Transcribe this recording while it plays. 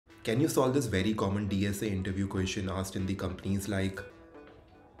Can you solve this very common DSA interview question asked in the companies like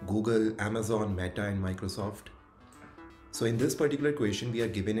Google, Amazon, Meta, and Microsoft? So in this particular question, we are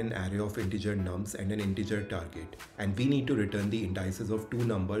given an array of integer nums and an integer target, and we need to return the indices of two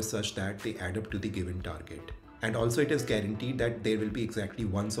numbers such that they add up to the given target. And also it is guaranteed that there will be exactly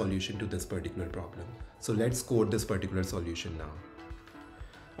one solution to this particular problem. So let's code this particular solution now.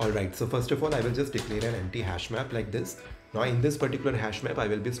 Alright, so first of all, I will just declare an empty hash map like this. Now in this particular hash map, I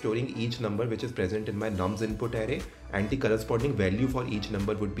will be storing each number which is present in my nums input array, and the corresponding value for each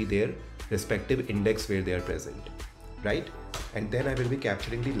number would be their respective index where they are present, right? And then I will be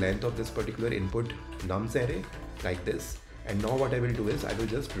capturing the length of this particular input nums array like this. And now what I will do is I will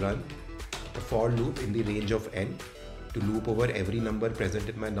just run a for loop in the range of n to loop over every number present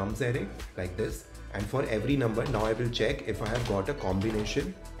in my nums array like this. And for every number, now I will check if I have got a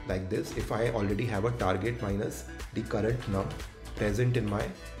combination like this, if I already have a target minus the current num present in my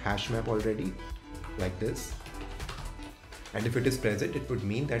hash map already like this. And if it is present, it would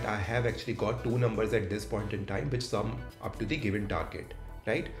mean that I have actually got two numbers at this point in time which sum up to the given target,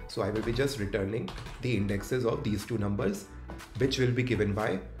 right? So I will be just returning the indexes of these two numbers, which will be given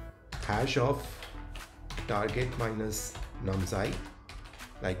by hash of target minus nums I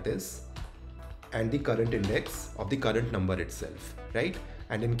like this, and the current index of the current number itself, right?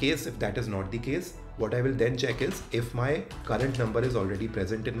 And in case if that is not the case, what I will then check is if my current number is already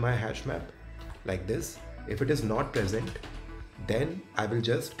present in my hash map like this. If it is not present, then I will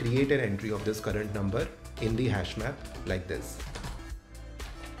just create an entry of this current number in the hash map like this.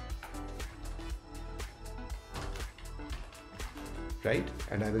 Right?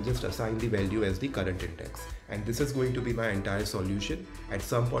 And I will just assign the value as the current index. And this is going to be my entire solution. At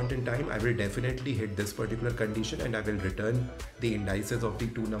some point in time, I will definitely hit this particular condition and I will return the indices of the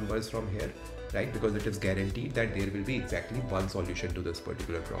two numbers from here, right? Because it is guaranteed that there will be exactly one solution to this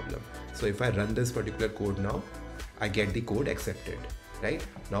particular problem. So if I run this particular code now, I get the code accepted, right?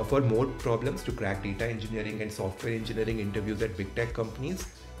 Now for more problems to crack data engineering and software engineering interviews at big tech companies,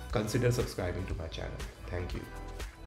 consider subscribing to my channel. Thank you.